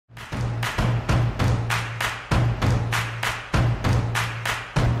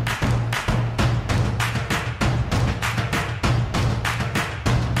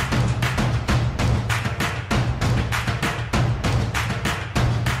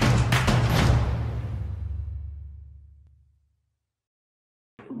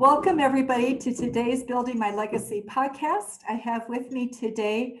Welcome, everybody, to today's Building My Legacy podcast. I have with me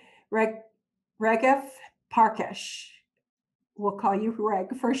today Raghav Parkash. We'll call you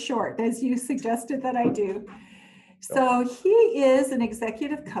Reg for short, as you suggested that I do. So he is an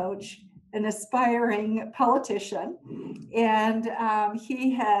executive coach, an aspiring politician, and he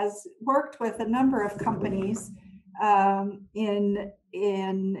has worked with a number of companies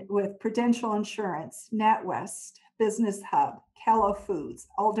with Prudential Insurance, NatWest, Business Hub, Callow Foods,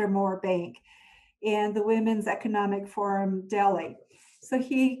 Aldermore Bank, and the Women's Economic Forum Delhi. So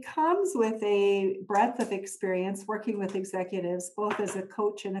he comes with a breadth of experience working with executives, both as a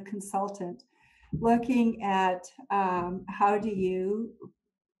coach and a consultant, looking at how do you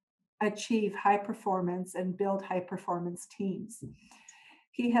achieve high performance and build high performance teams.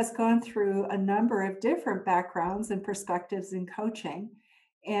 He has gone through a number of different backgrounds and perspectives in coaching,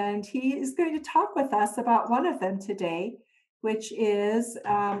 and he is going to talk with us about one of them today, which is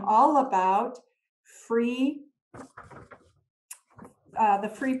all about the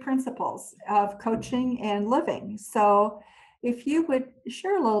free principles of coaching and living. So if you would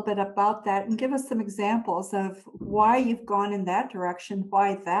share a little bit about that and give us some examples of why you've gone in that direction,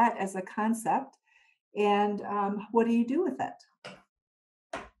 why that as a concept, and what do you do with it?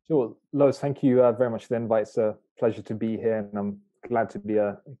 Sure. Lois, thank you very much for the invite. It's a pleasure to be here, and I'm glad to be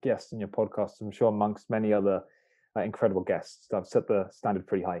a guest in your podcast. I'm sure amongst many other incredible guests. I've set the standard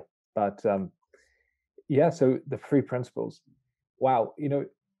pretty high. But so the three principles. Wow,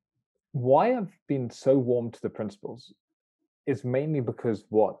 why I've been so warm to the principles is mainly because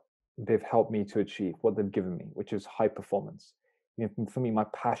what they've helped me to achieve, what they've given me, which is high performance. For me, my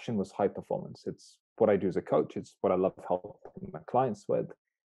passion was high performance. It's what I do as a coach. It's what I love helping my clients with.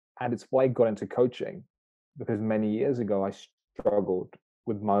 And it's why I got into coaching, because many years ago, I struggled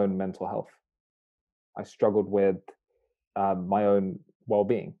with my own mental health. I struggled with my own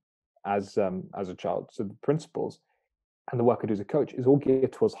well-being as a child. So the principles and the work I do as a coach is all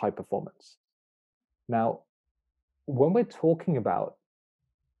geared towards high performance. Now, when we're talking about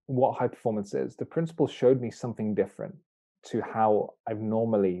what high performance is, the principles showed me something different to how I've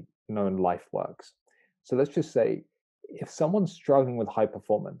normally known life works. So let's just say, if someone's struggling with high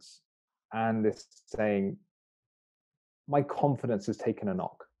performance and is saying, my confidence has taken a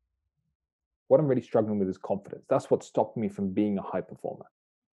knock. What I'm really struggling with is confidence. That's what stopped me from being a high performer.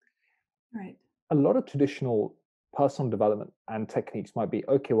 Right. A lot of traditional personal development and techniques might be,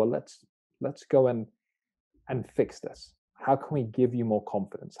 okay, well, let's go and fix this. How can we give you more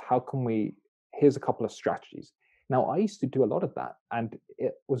confidence? Here's a couple of strategies. Now, I used to do a lot of that, and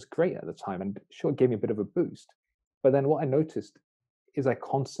it was great at the time, and sure, it gave me a bit of a boost. But then what I noticed is I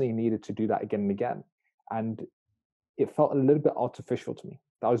constantly needed to do that again and again. And it felt a little bit artificial to me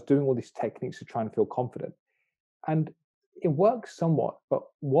that I was doing all these techniques to try and feel confident. And it works somewhat, but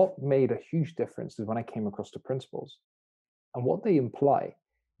what made a huge difference is when I came across the principles. And what they imply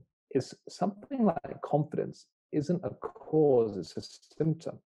is something like confidence isn't a cause, it's a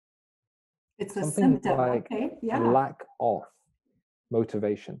symptom. It's a symptom, like okay, yeah. Lack of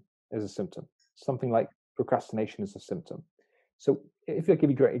motivation is a symptom. Something like procrastination is a symptom. So if I give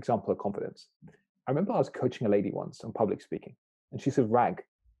you a great example of confidence, I remember I was coaching a lady once on public speaking, and she said, Rag,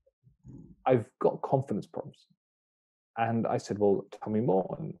 I've got confidence problems. And I said, well, tell me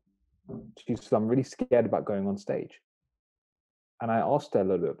more. And she said, I'm really scared about going on stage. And I asked her a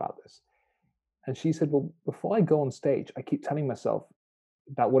little bit about this. And she said, well, before I go on stage, I keep telling myself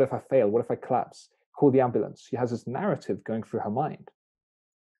that what if I fail? What if I collapse? Call the ambulance. She has this narrative going through her mind.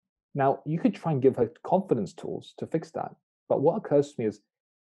 Now, you could try and give her confidence tools to fix that. But what occurs to me is,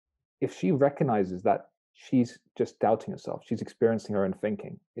 if she recognizes that she's just doubting herself, she's experiencing her own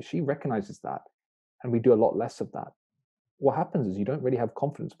thinking, if she recognizes that, and we do a lot less of that, what happens is you don't really have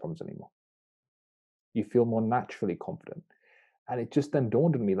confidence problems anymore. You feel more naturally confident. And it just then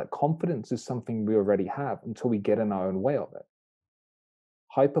dawned on me that confidence is something we already have until we get in our own way of it.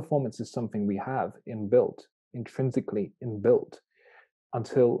 High performance is something we have inbuilt, intrinsically inbuilt,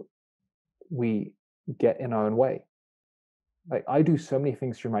 until we get in our own way. Like, I do so many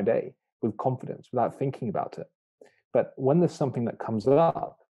things through my day with confidence without thinking about it. But when there's something that comes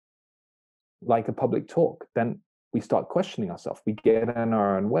up, like a public talk, then we start questioning ourselves. We get in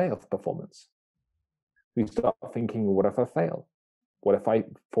our own way of performance. We start thinking, what if I fail? What if I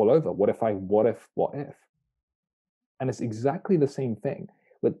fall over? What if? And it's exactly the same thing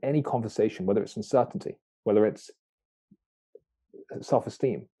with any conversation, whether it's uncertainty, whether it's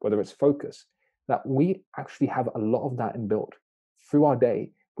self-esteem, whether it's focus, that we actually have a lot of that inbuilt. Through our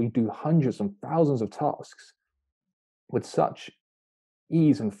day, we do hundreds and thousands of tasks with such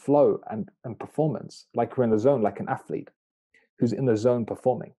ease and flow and performance, like we're in the zone, like an athlete who's in the zone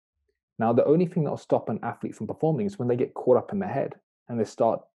performing. Now, the only thing that will stop an athlete from performing is when they get caught up in their head and they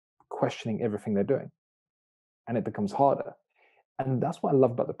start questioning everything they're doing. And it becomes harder. And that's what I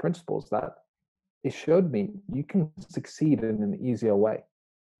love about the principles, that it showed me you can succeed in an easier way.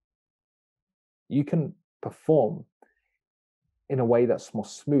 You can perform in a way that's more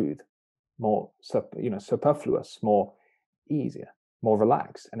smooth, more superfluous, more easier, more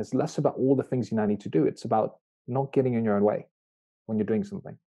relaxed. And it's less about all the things you now need to do. It's about not getting in your own way when you're doing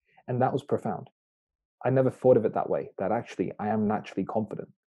something. And that was profound. I never thought of it that way, that actually I am naturally confident.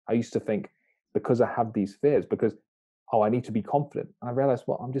 I used to think because I have these fears, because, I need to be confident. And I realized,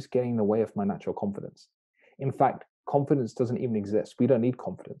 well, I'm just getting in the way of my natural confidence. In fact, confidence doesn't even exist. We don't need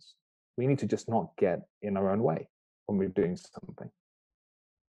confidence. We need to just not get in our own way when we're doing something.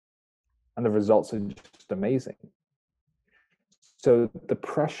 And the results are just amazing. So the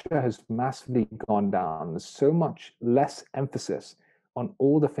pressure has massively gone down. There's so much less emphasis on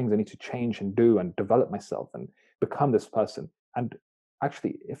all the things I need to change and do and develop myself and become this person. And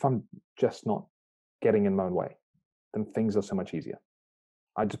actually, if I'm just not getting in my own way, then things are so much easier.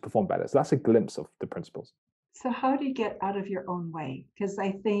 I just perform better. So that's a glimpse of the principles. So how do you get out of your own way? Because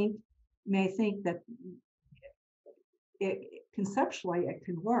I may think that conceptually it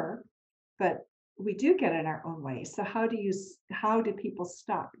can work, but we do get in our own way. So how do people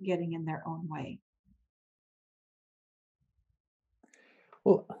stop getting in their own way?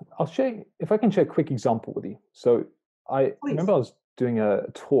 Well, I'll share, if I can share a quick example with you. So I remember I was doing a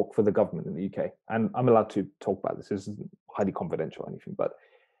talk for the government in the UK, and I'm allowed to talk about this. This isn't highly confidential or anything, but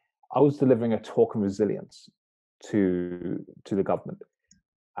I was delivering a talk on resilience to the government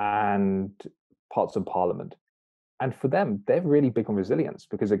and parts of parliament. And for them, they're really big on resilience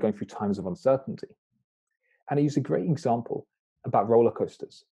because they're going through times of uncertainty. And I used a great example about roller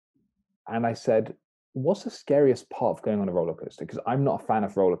coasters. And I said, what's the scariest part of going on a roller coaster? Because I'm not a fan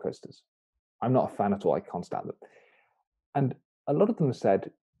of roller coasters. I'm not a fan at all. I can't stand them. And a lot of them said,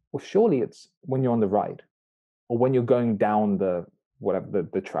 well, surely it's when you're on the ride or when you're going down the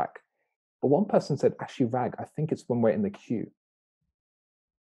track. But one person said, actually, Rag, I think it's when we're in the queue.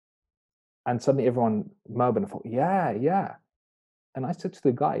 And suddenly everyone murmured and thought, yeah. And I said to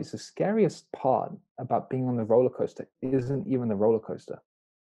the guys, the scariest part about being on the roller coaster isn't even the roller coaster.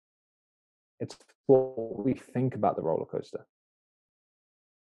 It's what we think about the roller coaster.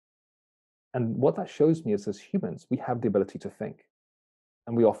 And what that shows me is, as humans, we have the ability to think.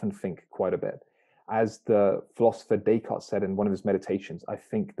 And we often think quite a bit. As the philosopher Descartes said in one of his meditations, I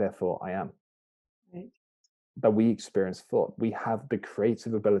think, therefore I am. Right. That we experience thought. We have the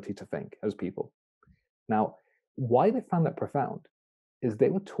creative ability to think as people. Now, why they found that profound is they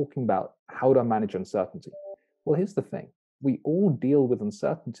were talking about how to manage uncertainty. Well, here's the thing. We all deal with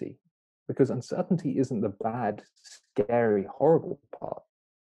uncertainty because uncertainty isn't the bad, scary, horrible part.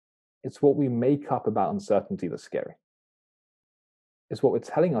 It's what we make up about uncertainty that's scary. It's what we're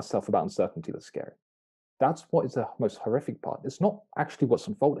telling ourselves about uncertainty that's scary. That's what is the most horrific part. It's not actually what's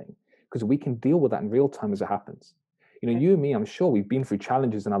unfolding, because we can deal with that in real time as it happens. You and me, I'm sure we've been through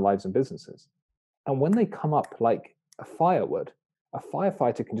challenges in our lives and businesses. And when they come up like a fire would, a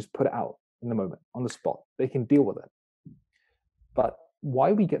firefighter can just put it out in the moment, on the spot. They can deal with it. But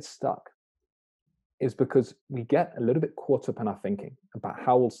why we get stuck is because we get a little bit caught up in our thinking about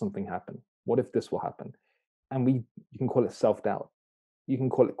how will something happen? What if this will happen? And you can call it self-doubt. You can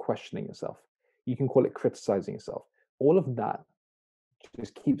call it questioning yourself. You can call it criticizing yourself. All of that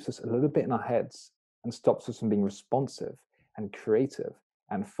just keeps us a little bit in our heads and stops us from being responsive and creative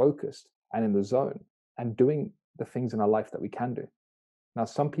and focused and in the zone and doing the things in our life that we can do. Now,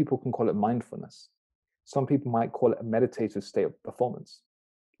 some people can call it mindfulness. Some people might call it a meditative state of performance,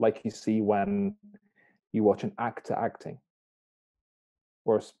 like you see when you watch an actor acting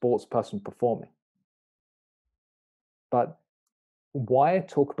or a sports person performing. But why I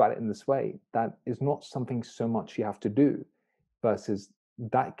talk about it in this way, that is not something so much you have to do, versus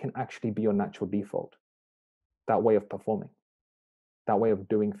that can actually be your natural default, that way of performing, that way of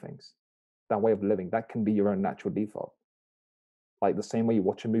doing things, that way of living, that can be your own natural default. Like the same way you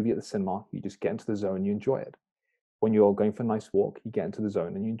watch a movie at the cinema, you just get into the zone, you enjoy it. When you're going for a nice walk, you get into the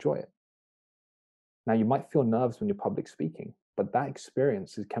zone and you enjoy it. Now, you might feel nerves when you're public speaking, but that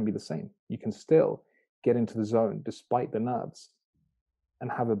experience can be the same. You can still get into the zone despite the nerves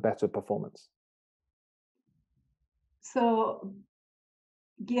and have a better performance. So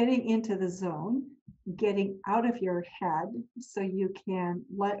getting into the zone, getting out of your head so you can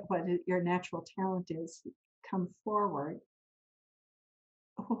let what your natural talent is come forward.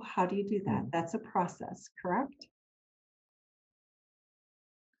 Oh, how do you do that? That's a process, correct?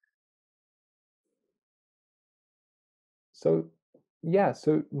 So Yeah,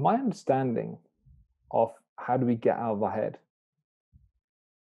 so my understanding of how do we get out of our head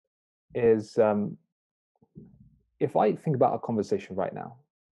is if I think about our conversation right now,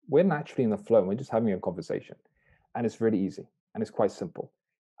 we're naturally in the flow and we're just having a conversation, and it's really easy and it's quite simple.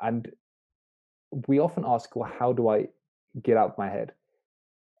 And we often ask, well, how do I get out of my head?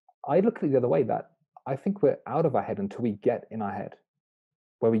 I look at it the other way, that I think we're out of our head until we get in our head,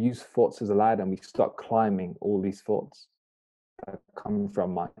 where we use thoughts as a ladder and we start climbing all these thoughts that come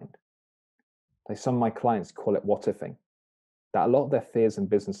from mind. Like some of my clients call it what ifing, that a lot of their fears in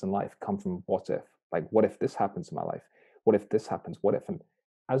business and life come from what if. Like, what if this happens in my life? What if this happens? What if? And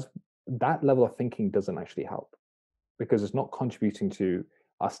as that level of thinking doesn't actually help, because it's not contributing to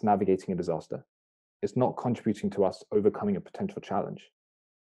us navigating a disaster. It's not contributing to us overcoming a potential challenge.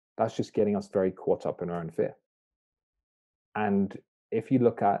 That's just getting us very caught up in our own fear. And if you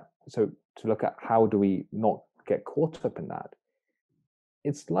look at, so to look at how do we not get caught up in that,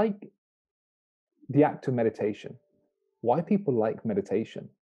 it's like the act of meditation. Why people like meditation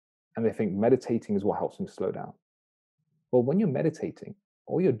and they think meditating is what helps them slow down. Well, when you're meditating,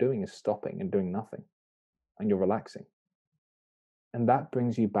 all you're doing is stopping and doing nothing, and you're relaxing. And that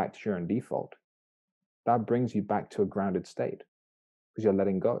brings you back to your own default. That brings you back to a grounded state because you're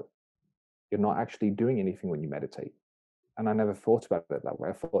letting go. You're not actually doing anything when you meditate. And I never thought about it that way.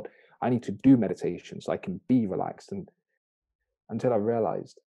 I thought I need to do meditation so I can be relaxed. And until I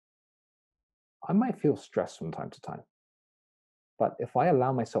realized I might feel stressed from time to time. But if I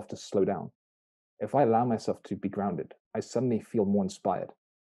allow myself to slow down, if I allow myself to be grounded, I suddenly feel more inspired.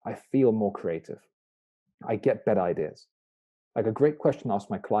 I feel more creative. I get better ideas. Like a great question I ask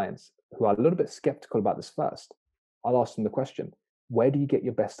my clients who are a little bit skeptical about this first, I'll ask them the question, where do you get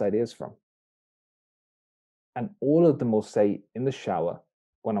your best ideas from? And all of them will say, in the shower,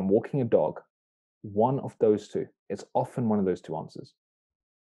 when I'm walking a dog, one of those two. It's often one of those two answers.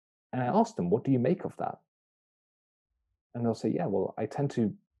 And I ask them, what do you make of that? And they'll say, yeah, well, I tend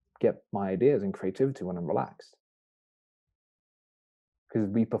to get my ideas and creativity when I'm relaxed. Because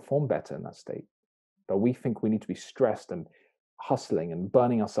we perform better in that state. But we think we need to be stressed and hustling and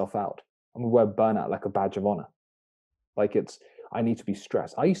burning ourselves out. And we wear burnout like a badge of honor. Like I need to be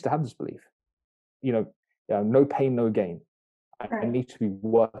stressed. I used to have this belief, no pain, no gain. I need to be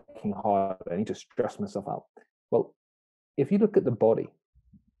working hard. I need to stress myself out. Well, if you look at the body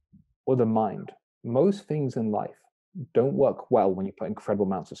or the mind, most things in life don't work well when you put incredible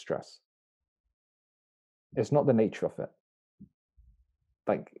amounts of stress. It's not the nature of it.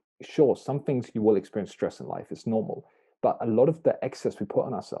 Like, sure, some things you will experience stress in life. It's normal. But a lot of the excess we put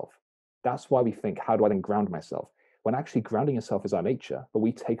on ourselves, that's why we think, how do I then ground myself? When actually grounding yourself is our nature, but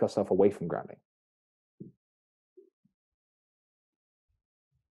we take ourselves away from grounding.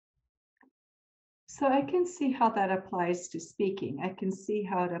 So I can see how that applies to speaking. I can see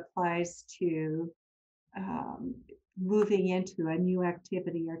how it applies to moving into a new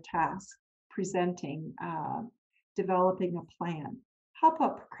activity or task, presenting, developing a plan. How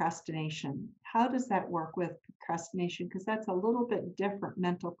about procrastination? How does that work with procrastination? Because that's a little bit different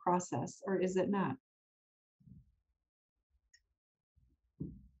mental process, or is it not?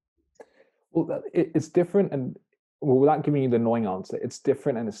 Well, it's different, and without giving you the annoying answer, it's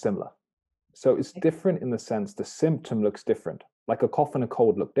different and it's similar. So it's different in the sense the symptom looks different. Like a cough and a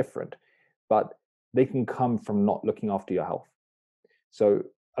cold look different, but they can come from not looking after your health. So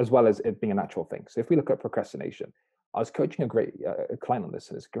as well as it being a natural thing. So if we look at procrastination, I was coaching a client on this,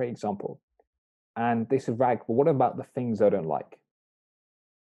 and it's a great example. And they said, Rag, well, what about the things I don't like?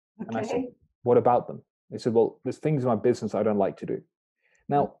 Okay. And I said, what about them? They said, well, there's things in my business I don't like to do.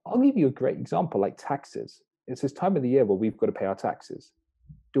 Now, I'll give you a great example, like taxes. It's this time of the year where we've got to pay our taxes.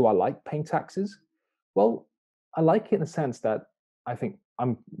 Do I like paying taxes? Well, I like it in the sense that I think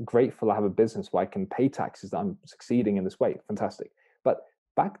I'm grateful I have a business where I can pay taxes, that I'm succeeding in this way. Fantastic. But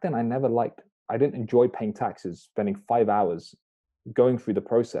back then, I didn't enjoy paying taxes, spending 5 hours going through the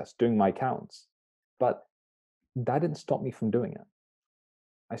process, doing my accounts. But that didn't stop me from doing it.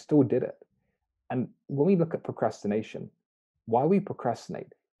 I still did it. And when we look at procrastination, why we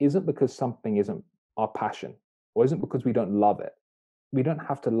procrastinate isn't because something isn't our passion, or isn't because we don't love it. We don't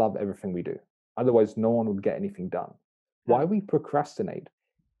have to love everything we do. Otherwise, no one would get anything done. Why we procrastinate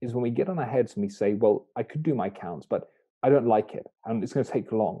is when we get on our heads and we say, well, I could do my accounts, but I don't like it. And it's going to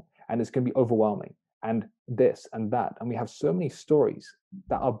take long, and it's going to be overwhelming, and this and that. And we have so many stories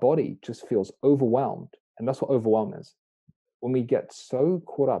that our body just feels overwhelmed. And that's what overwhelm is. When we get so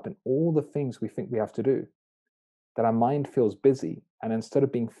caught up in all the things we think we have to do, that our mind feels busy. And instead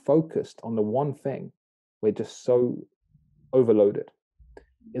of being focused on the one thing, we're just so overloaded.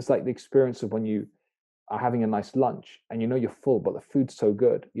 It's like the experience of when you are having a nice lunch and you know you're full, but the food's so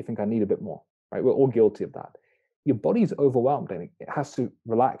good, you think I need a bit more, right? We're all guilty of that. Your body's overwhelmed and it has to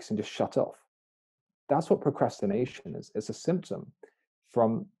relax and just shut off. That's what procrastination is. It's a symptom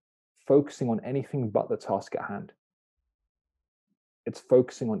from focusing on anything but the task at hand. It's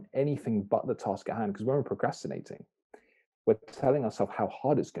focusing on anything but the task at hand, because when we're procrastinating, we're telling ourselves how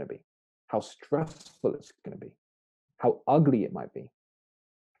hard it's going to be, how stressful it's going to be, how ugly it might be,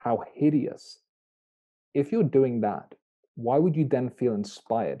 how hideous. If you're doing that, why would you then feel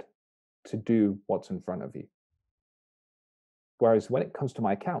inspired to do what's in front of you? Whereas when it comes to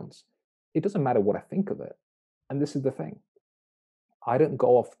my accounts, it doesn't matter what I think of it. And this is the thing. I don't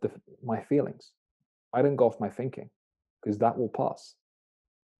go off my feelings. I don't go off my thinking, because that will pass.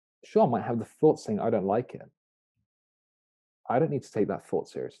 Sure, I might have the thought saying I don't like it. I don't need to take that thought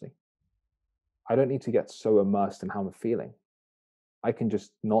seriously. I don't need to get so immersed in how I'm feeling. I can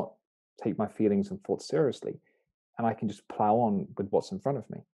just not take my feelings and thoughts seriously, and I can just plow on with what's in front of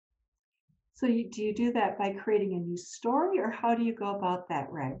me. So do you do that by creating a new story, or how do you go about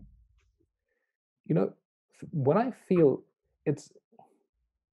that, Ray? You know, when I feel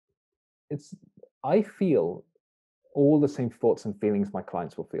I feel all the same thoughts and feelings my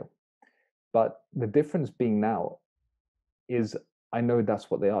clients will feel. But the difference being now is I know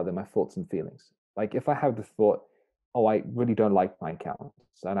that's what they are. They're my thoughts and feelings. Like if I have the thought, oh, I really don't like my accounts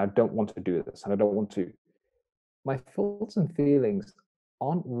and I don't want to do this and I don't want to, my thoughts and feelings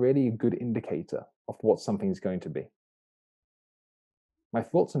aren't really a good indicator of what something is going to be. My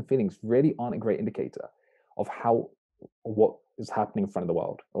thoughts and feelings really aren't a great indicator of what is happening in front of the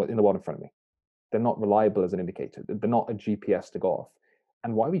world or in the world in front of me. They're not reliable as an indicator. They're not a GPS to go off.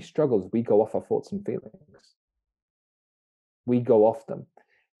 And why we struggle is we go off our thoughts and feelings. We go off them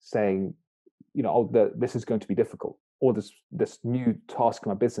saying, you know, oh, this is going to be difficult, or this new task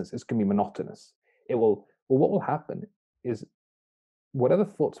in my business is going to be monotonous. What will happen is whatever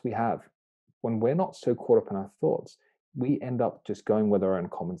thoughts we have, when we're not so caught up in our thoughts, we end up just going with our own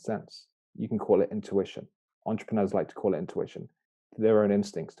common sense. You can call it intuition. Entrepreneurs like to call it intuition, their own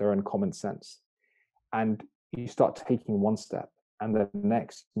instincts, their own common sense. And you start taking one step and the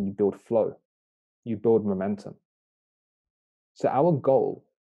next, and you build flow, you build momentum. So our goal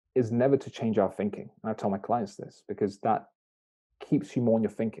is never to change our thinking. And I tell my clients this because that keeps you more in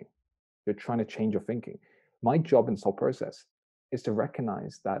your thinking. You're trying to change your thinking. My job in this whole process is to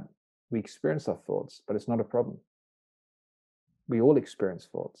recognize that we experience our thoughts, but it's not a problem. We all experience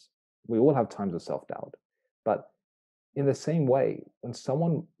thoughts. We all have times of self-doubt. But in the same way, when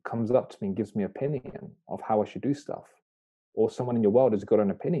someone comes up to me and gives me an opinion of how I should do stuff, or someone in your world has got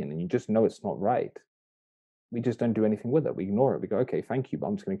an opinion and you just know it's not right, we just don't do anything with it. We ignore it. We go, okay, thank you, but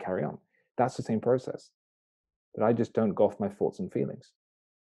I'm just going to carry on. That's the same process. But I just don't go off my thoughts and feelings.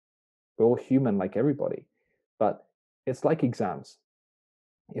 We're all human like everybody, but it's like exams.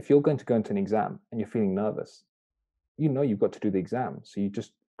 If you're going to go into an exam and you're feeling nervous, you know you've got to do the exam. So you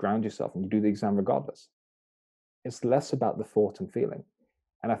just ground yourself and you do the exam regardless. It's less about the thought and feeling.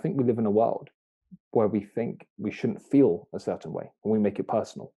 And I think we live in a world where we think we shouldn't feel a certain way when we make it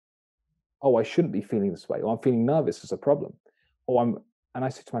personal. Oh, I shouldn't be feeling this way, or I'm feeling nervous is a problem. And I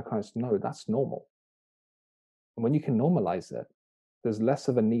say to my clients, no, that's normal. And when you can normalize it, there's less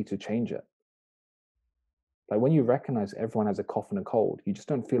of a need to change it. Like when you recognize everyone has a cough and a cold, you just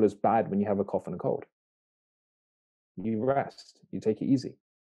don't feel as bad when you have a cough and a cold. You rest, you take it easy.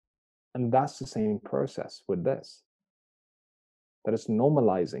 And that's the same process with this. That it's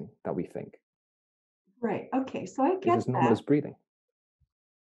normalizing that we think. Right. Okay. So I It's get as normal as breathing.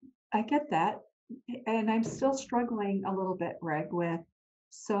 I get that. And I'm still struggling a little bit, Reg, with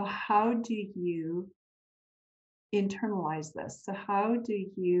so how do you internalize this? So how do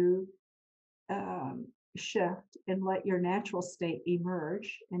you shift and let your natural state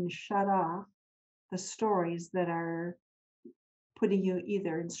emerge and shut off the stories that are putting you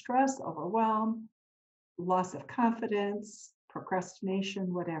either in stress, overwhelm, loss of confidence,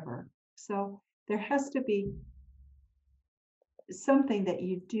 procrastination, whatever. So there has to be something that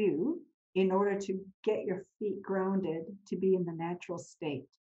you do in order to get your feet grounded to be in the natural state.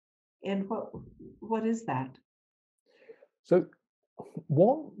 And what is that? So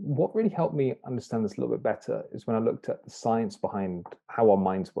what really helped me understand this a little bit better is when I looked at the science behind how our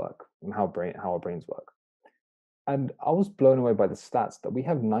minds work and how our brains work. And I was blown away by the stats that we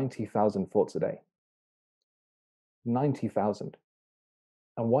have 90,000 thoughts a day. 90,000.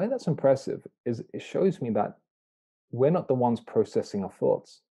 And why that's impressive is it shows me that we're not the ones processing our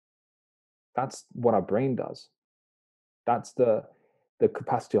thoughts. That's what our brain does. That's the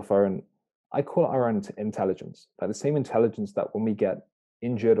capacity of our own, I call it our own intelligence. Like the same intelligence that when we get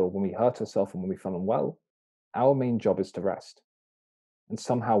injured or when we hurt ourselves and when we feel unwell, our main job is to rest. And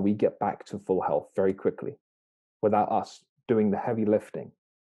somehow we get back to full health very quickly without us doing the heavy lifting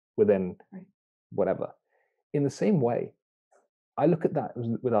within whatever. In the same way, I look at that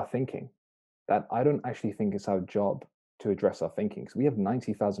with our thinking, that I don't actually think it's our job to address our thinking. So we have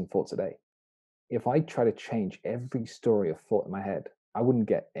 90,000 thoughts a day. If I try to change every story of thought in my head, I wouldn't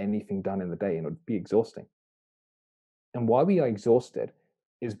get anything done in the day and it would be exhausting. And why we are exhausted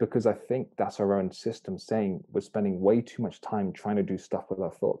is because I think that's our own system saying we're spending way too much time trying to do stuff with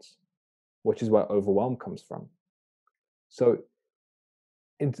our thoughts, which is where overwhelm comes from. So,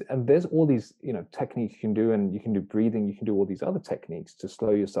 and there's all these, techniques you can do, and you can do breathing, you can do all these other techniques to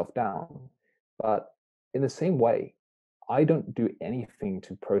slow yourself down. But in the same way, I don't do anything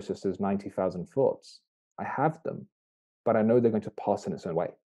to process those 90,000 thoughts. I have them, but I know they're going to pass in its own way.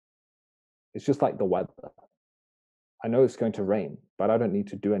 It's just like the weather. I know it's going to rain, but I don't need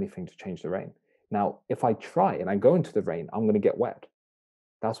to do anything to change the rain. Now, if I try and I go into the rain, I'm going to get wet.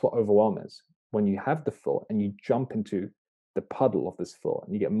 That's what overwhelm is. When you have the thought and you jump into the puddle of this thought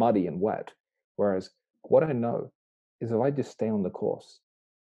and you get muddy and wet. Whereas what I know is if I just stay on the course,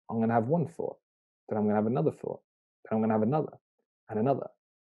 I'm going to have one thought, then I'm going to have another thought, then I'm going to have another and another.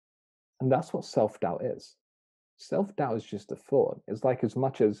 And that's what self-doubt is. Self-doubt is just a thought. It's like as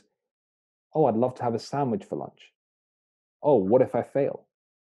much as, oh, I'd love to have a sandwich for lunch. Oh, what if I fail?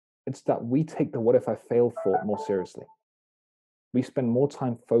 It's that we take the what if I fail thought more seriously. We spend more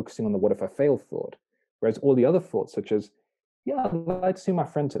time focusing on the what if I fail thought, whereas all the other thoughts, such as, yeah, I'd like to see my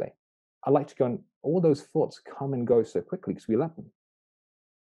friend today. I'd like to go, and all those thoughts come and go so quickly because we let them.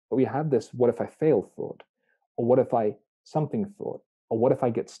 But we have this what if I fail thought, or what if I something thought, or what if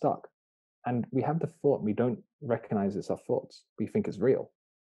I get stuck? And we have the thought and we don't recognize it's our thoughts. We think it's real.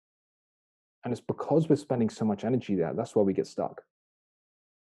 And it's because we're spending so much energy there, that's why we get stuck.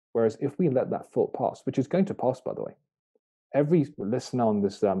 Whereas if we let that thought pass, which is going to pass, by the way, every listener on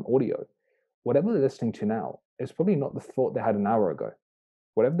this audio, whatever they're listening to now, is probably not the thought they had an hour ago.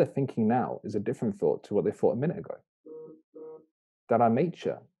 Whatever they're thinking now is a different thought to what they thought a minute ago. That our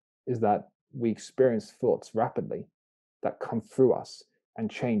nature is that we experience thoughts rapidly that come through us and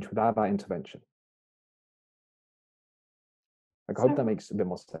change without our intervention. I hope that makes a bit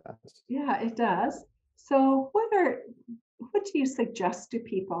more sense. Yeah, it does. So what do you suggest to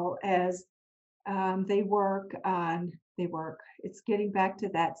people as they work, it's getting back to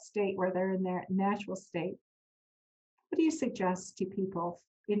that state where they're in their natural state? What do you suggest to people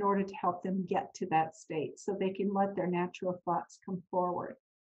in order to help them get to that state so they can let their natural thoughts come forward?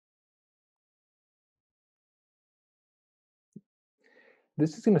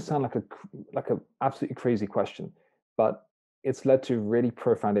 This is going to sound like a absolutely crazy question, but it's led to really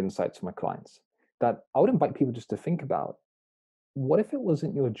profound insights from my clients that I would invite people just to think about. What if it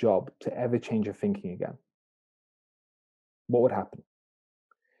wasn't your job to ever change your thinking again? What would happen?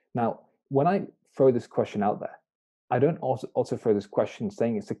 Now, when I throw this question out there, I don't also throw this question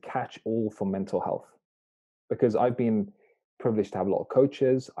saying it's a catch-all for mental health, because I've been privileged to have a lot of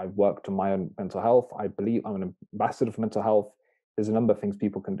coaches. I've worked on my own mental health. I believe I'm an ambassador for mental health. There's a number of things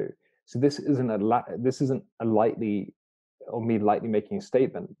people can do. So this isn't a lightly, or me lightly making a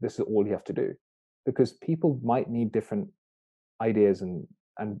statement. This is all you have to do, because people might need different ideas, and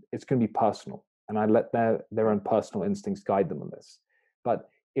it's going to be personal. And I let their own personal instincts guide them on this. But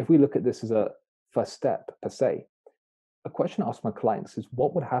if we look at this as a first step per se, a question I ask my clients is,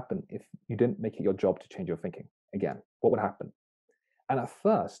 what would happen if you didn't make it your job to change your thinking again? What would happen? And at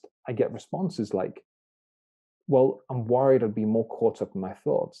first, I get responses like, well, I'm worried I'd be more caught up in my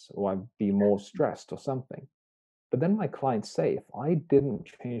thoughts, or I'd be more stressed or something. But then my clients say, if I didn't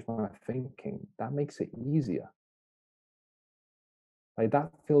change my thinking, that makes it easier. Like,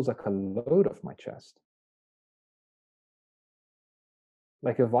 that feels like a load off my chest.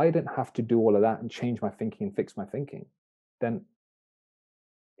 Like, if I didn't have to do all of that and change my thinking and fix my thinking, then,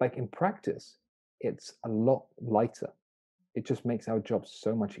 like, in practice, it's a lot lighter. It just makes our job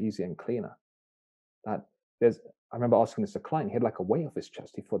so much easier and cleaner. That I remember asking this to a client, he had like a weight off his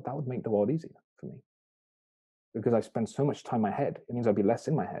chest. He thought that would make the world easier for me, because I spend so much time in my head. It means I'll be less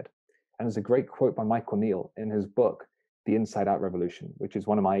in my head. And there's a great quote by Michael Neal in his book, The Inside Out Revolution, which is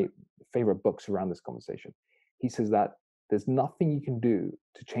one of my favorite books around this conversation. He says that there's nothing you can do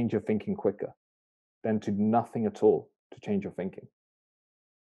to change your thinking quicker than to do nothing at all to change your thinking.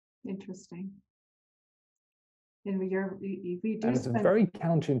 Interesting. And it's a very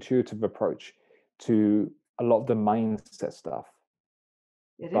counterintuitive approach to a lot of the mindset stuff.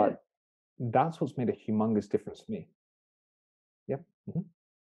 But that's what's made a humongous difference for me. Yep. Mm-hmm.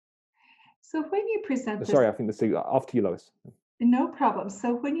 So when you present Sorry, I think this is after you, Lois. No problem.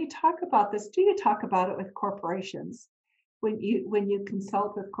 So when you talk about this, do you talk about it with corporations when you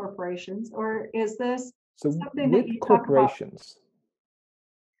consult with corporations, or is this So something that with you talk about? corporations,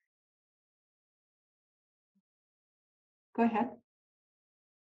 Go ahead.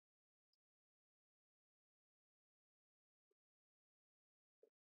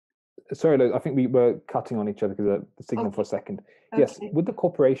 sorry, I think we were cutting on each other because of the signal for a Okay. second. Yes, Okay. with the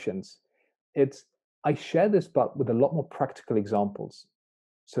corporations, it's I share this, but with a lot more practical examples,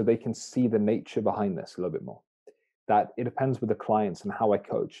 so they can see the nature behind this a little bit more. That it depends with the clients and how I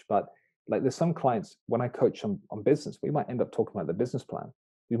coach, but like there's some clients when I coach on business, we might end up talking about the business plan.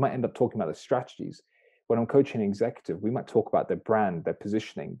 We might end up talking about the strategies. When I'm coaching an executive, we might talk about their brand, their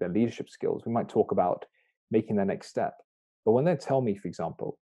positioning, their leadership skills. We might talk about making their next step. But when they tell me, for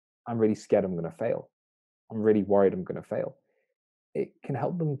example, I'm really scared I'm going to fail, I'm really worried I'm going to fail, it can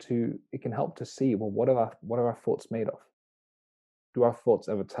help to see, well, what are our thoughts made of? Do our thoughts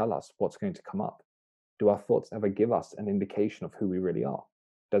ever tell us what's going to come up? Do our thoughts ever give us an indication of who we really are?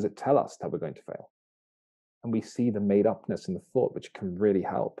 Does it tell us that we're going to fail? And we see the made upness in the thought, which can really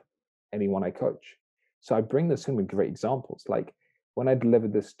help anyone I coach. So I bring this in with great examples. Like when I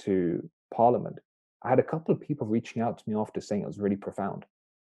delivered this to Parliament, I had a couple of people reaching out to me after saying it was really profound.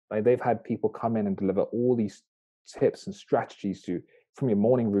 Like they've had people come in and deliver all these tips and strategies to from your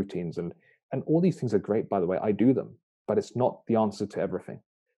morning routines, and all these things are great, by the way. I do them, but it's not the answer to everything.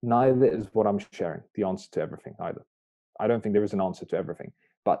 Neither is what I'm sharing the answer to everything either. I don't think there is an answer to everything,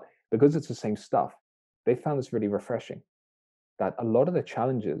 but because it's the same stuff, they found this really refreshing. That a lot of the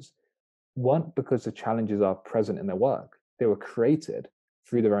challenges weren't because the challenges are present in their work; they were created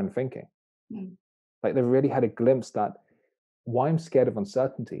through their own thinking. Mm. Like they really had a glimpse that why I'm scared of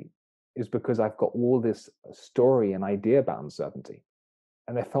uncertainty is because I've got all this story and idea about uncertainty.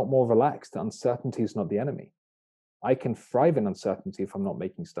 And they felt more relaxed that uncertainty is not the enemy. I can thrive in uncertainty if I'm not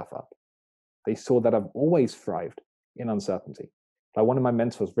making stuff up. They saw that I've always thrived in uncertainty. Like one of my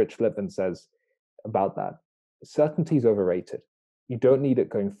mentors, Rich Litvin, says about that certainty is overrated. You don't need it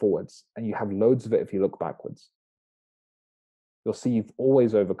going forwards, and you have loads of it if you look backwards. You'll see you've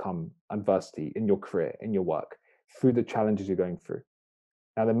always overcome adversity in your career, in your work, through the challenges you're going through.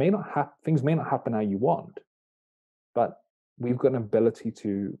 Now, things may not happen how you want, but we've got an ability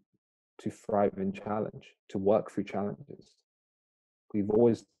to thrive in challenge, to work through challenges. We've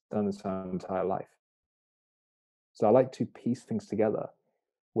always done this our entire life. So I like to piece things together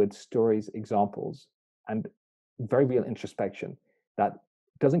with stories, examples, and very real introspection that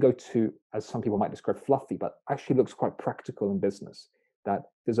doesn't go too, as some people might describe, fluffy, but actually looks quite practical in business. That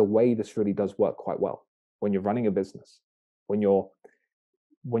there's a way this really does work quite well when you're running a business, when you're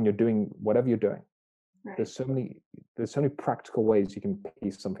doing whatever you're doing. Right. There's so many practical ways you can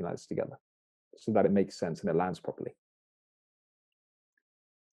piece something like this together so that it makes sense and it lands properly.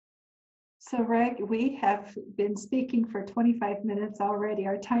 So, Reg, we have been speaking for 25 minutes already.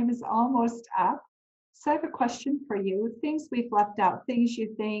 Our time is almost up. So I have a question for you. Things we've left out, things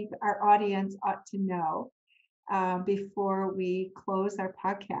you think our audience ought to know before we close our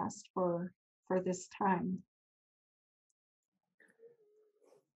podcast for this time.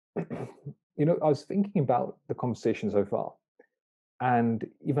 You know, I was thinking about the conversation so far, and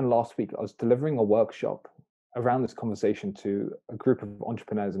even last week I was delivering a workshop around this conversation to a group of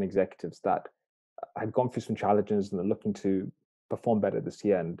entrepreneurs and executives that had gone through some challenges and are looking to perform better this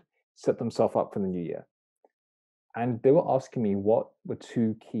year and set themselves up for the new year. And they were asking me what were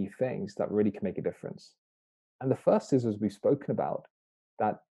two key things that really can make a difference. And the first is, as we've spoken about,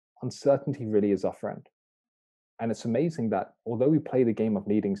 that uncertainty really is our friend. And it's amazing that although we play the game of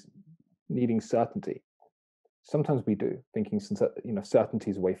needing certainty, sometimes we do, thinking certainty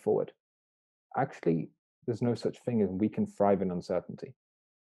is a way forward. Actually, there's no such thing as we can thrive in uncertainty.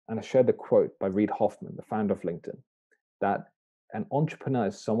 And I shared the quote by Reid Hoffman, the founder of LinkedIn, that an entrepreneur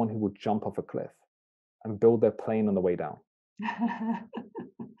is someone who will jump off a cliff and build their plane on the way down.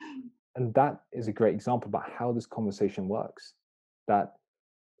 And that is a great example about how this conversation works. That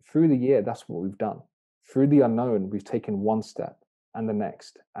through the year, that's what we've done. Through the unknown, we've taken one step and the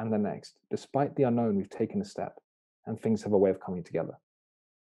next and the next. Despite the unknown, we've taken a step and things have a way of coming together.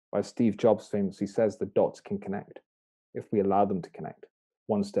 As Steve Jobs famously says, the dots can connect if we allow them to connect,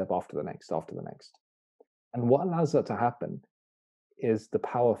 one step after the next, after the next. And what allows that to happen is the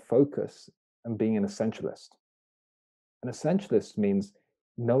power of focus and being an essentialist. An essentialist means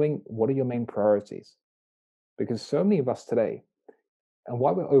knowing what are your main priorities. Because so many of us today, and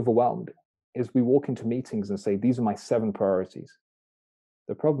why we're overwhelmed, is we walk into meetings and say, these are my 7 priorities.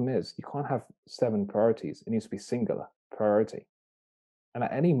 The problem is you can't have 7 priorities. It needs to be singular priority. And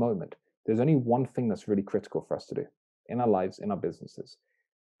at any moment, there's only one thing that's really critical for us to do in our lives, in our businesses.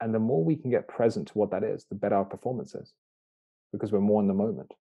 And the more we can get present to what that is, the better our performance is, because we're more in the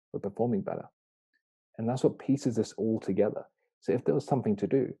moment, we're performing better. And that's what pieces this all together. So if there was something to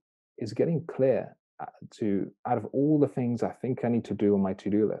do, is getting clear out of all the things I think I need to do on my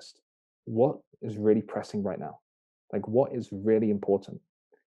to-do list, what is really pressing right now? Like, what is really important?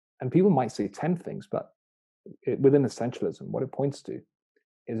 And people might say 10 things, but within essentialism, what it points to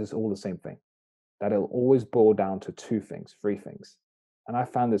is it's all the same thing. That it'll always boil down to 2 things, 3 things. And I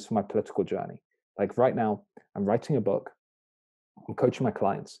found this for my political journey. Like right now, I'm writing a book, I'm coaching my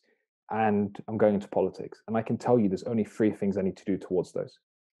clients, and I'm going into politics. And I can tell you there's only 3 things I need to do towards those.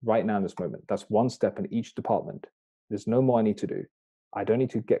 Right now in this moment, that's 1 step in each department. There's no more I need to do. I don't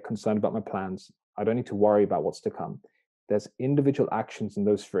need to get concerned about my plans. I don't need to worry about what's to come. There's individual actions in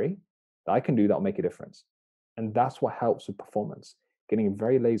those 3 that I can do that'll make a difference. And that's what helps with performance, getting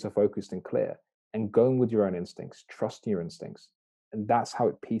very laser focused and clear and going with your own instincts, trusting your instincts. And that's how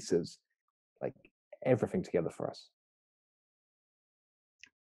it pieces like everything together for us.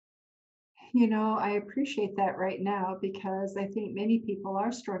 I appreciate that right now, because I think many people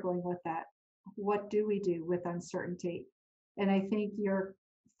are struggling with that. What do we do with uncertainty? And I think your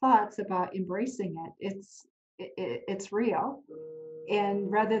thoughts about embracing it's real. And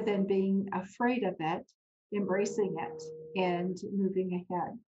rather than being afraid of it, embracing it and moving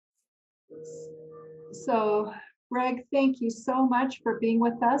ahead. So, Greg, thank you so much for being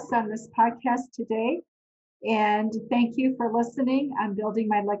with us on this podcast today. And thank you for listening on Building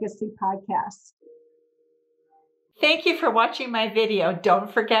My Legacy podcast. Thank you for watching my video.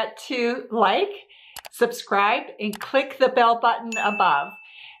 Don't forget to like, subscribe, and click the bell button above.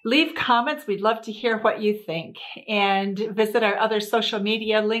 Leave comments. We'd love to hear what you think. And visit our other social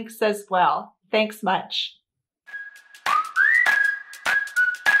media links as well. Thanks much.